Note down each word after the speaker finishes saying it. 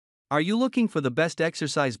Are you looking for the best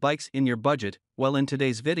exercise bikes in your budget? Well, in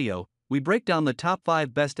today's video, we break down the top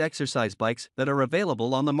 5 best exercise bikes that are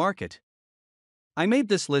available on the market. I made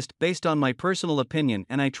this list based on my personal opinion,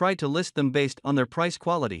 and I tried to list them based on their price,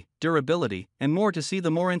 quality, durability, and more to see the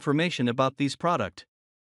more information about these products.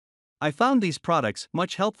 I found these products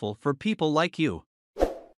much helpful for people like you.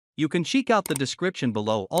 You can check out the description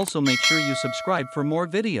below. Also make sure you subscribe for more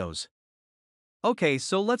videos. Okay,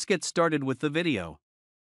 so let's get started with the video.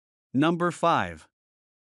 Number 5.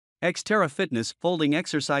 XTerra Fitness Folding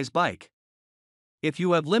Exercise Bike. If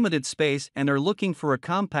you have limited space and are looking for a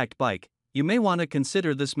compact bike, you may want to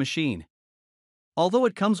consider this machine. Although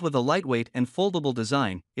it comes with a lightweight and foldable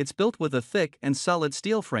design, it's built with a thick and solid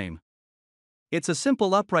steel frame. It's a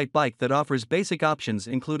simple upright bike that offers basic options,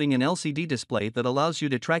 including an LCD display that allows you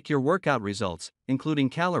to track your workout results, including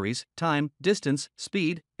calories, time, distance,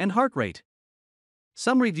 speed, and heart rate.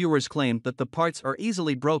 Some reviewers claim that the parts are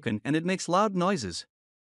easily broken and it makes loud noises.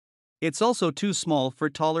 It's also too small for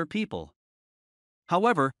taller people.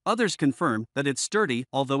 However, others confirm that it's sturdy,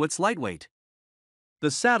 although it's lightweight. The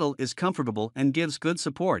saddle is comfortable and gives good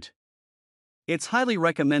support. It's highly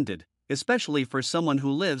recommended, especially for someone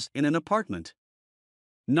who lives in an apartment.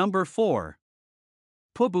 Number 4.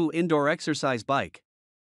 Pooboo Indoor Exercise Bike.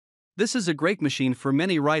 This is a great machine for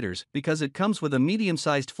many riders because it comes with a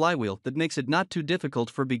medium-sized flywheel that makes it not too difficult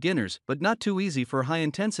for beginners but not too easy for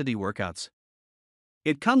high-intensity workouts.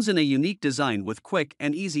 It comes in a unique design with quick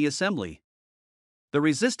and easy assembly. The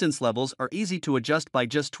resistance levels are easy to adjust by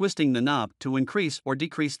just twisting the knob to increase or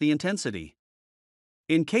decrease the intensity.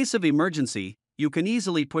 In case of emergency, you can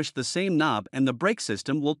easily push the same knob and the brake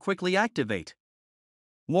system will quickly activate.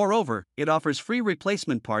 Moreover, it offers free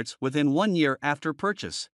replacement parts within 1 year after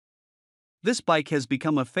purchase. This bike has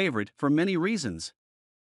become a favorite for many reasons.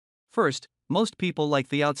 First, most people like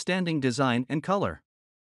the outstanding design and color.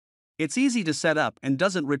 It's easy to set up and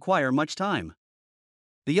doesn't require much time.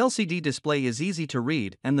 The LCD display is easy to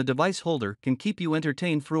read and the device holder can keep you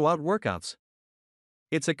entertained throughout workouts.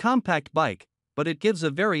 It's a compact bike, but it gives a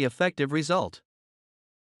very effective result.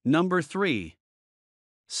 Number 3.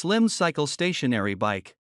 Slim Cycle Stationary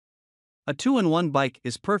Bike. A 2-in-1 bike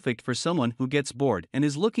is perfect for someone who gets bored and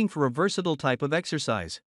is looking for a versatile type of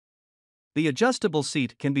exercise. The adjustable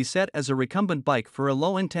seat can be set as a recumbent bike for a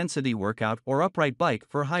low-intensity workout or upright bike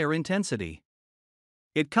for higher intensity.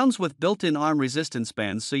 It comes with built-in arm resistance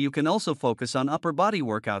bands so you can also focus on upper body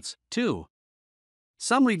workouts, too.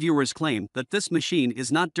 Some reviewers claim that this machine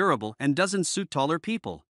is not durable and doesn't suit taller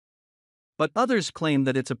people. But others claim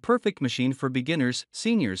that it's a perfect machine for beginners,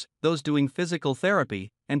 seniors, those doing physical therapy,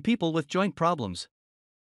 and people with joint problems.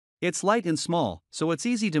 It's light and small, so it's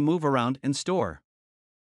easy to move around and store.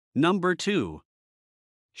 Number 2.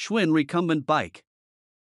 Schwinn Recumbent Bike.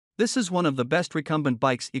 This is one of the best recumbent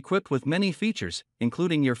bikes, equipped with many features,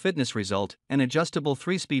 including your fitness result, an adjustable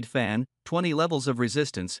 3-speed fan, 20 levels of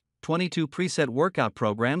resistance, 22 preset workout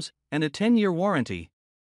programs, and a 10-year warranty.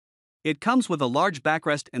 It comes with a large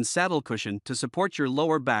backrest and saddle cushion to support your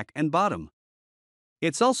lower back and bottom.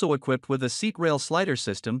 It's also equipped with a seat rail slider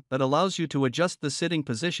system that allows you to adjust the sitting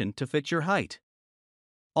position to fit your height.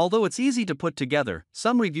 Although it's easy to put together,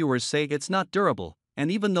 some reviewers say it's not durable, and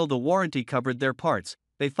even though the warranty covered their parts,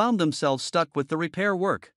 they found themselves stuck with the repair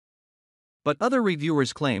work. But other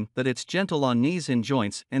reviewers claim that it's gentle on knees and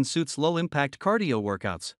joints and suits low-impact cardio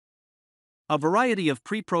workouts. A variety of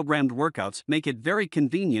pre-programmed workouts make it very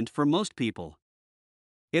convenient for most people.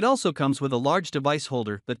 It also comes with a large device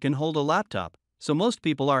holder that can hold a laptop, so most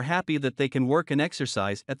people are happy that they can work and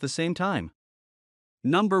exercise at the same time.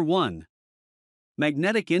 Number 1.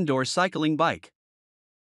 Magnetic Indoor Cycling Bike.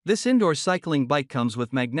 This indoor cycling bike comes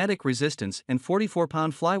with magnetic resistance and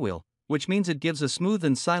 44-pound flywheel, which means it gives a smooth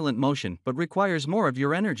and silent motion but requires more of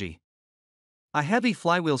your energy. A heavy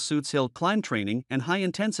flywheel suits hill climb training and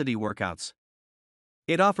high-intensity workouts.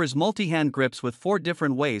 It offers multi-hand grips with 4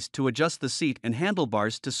 different ways to adjust the seat and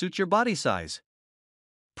handlebars to suit your body size.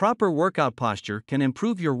 Proper workout posture can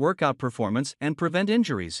improve your workout performance and prevent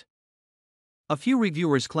injuries. A few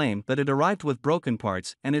reviewers claim that it arrived with broken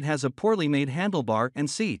parts and it has a poorly made handlebar and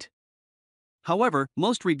seat. However,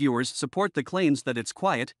 most reviewers support the claims that it's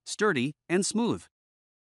quiet, sturdy, and smooth.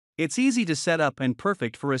 It's easy to set up and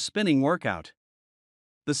perfect for a spinning workout.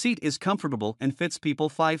 The seat is comfortable and fits people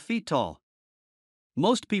 5 feet tall.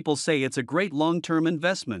 Most people say it's a great long-term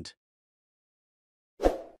investment.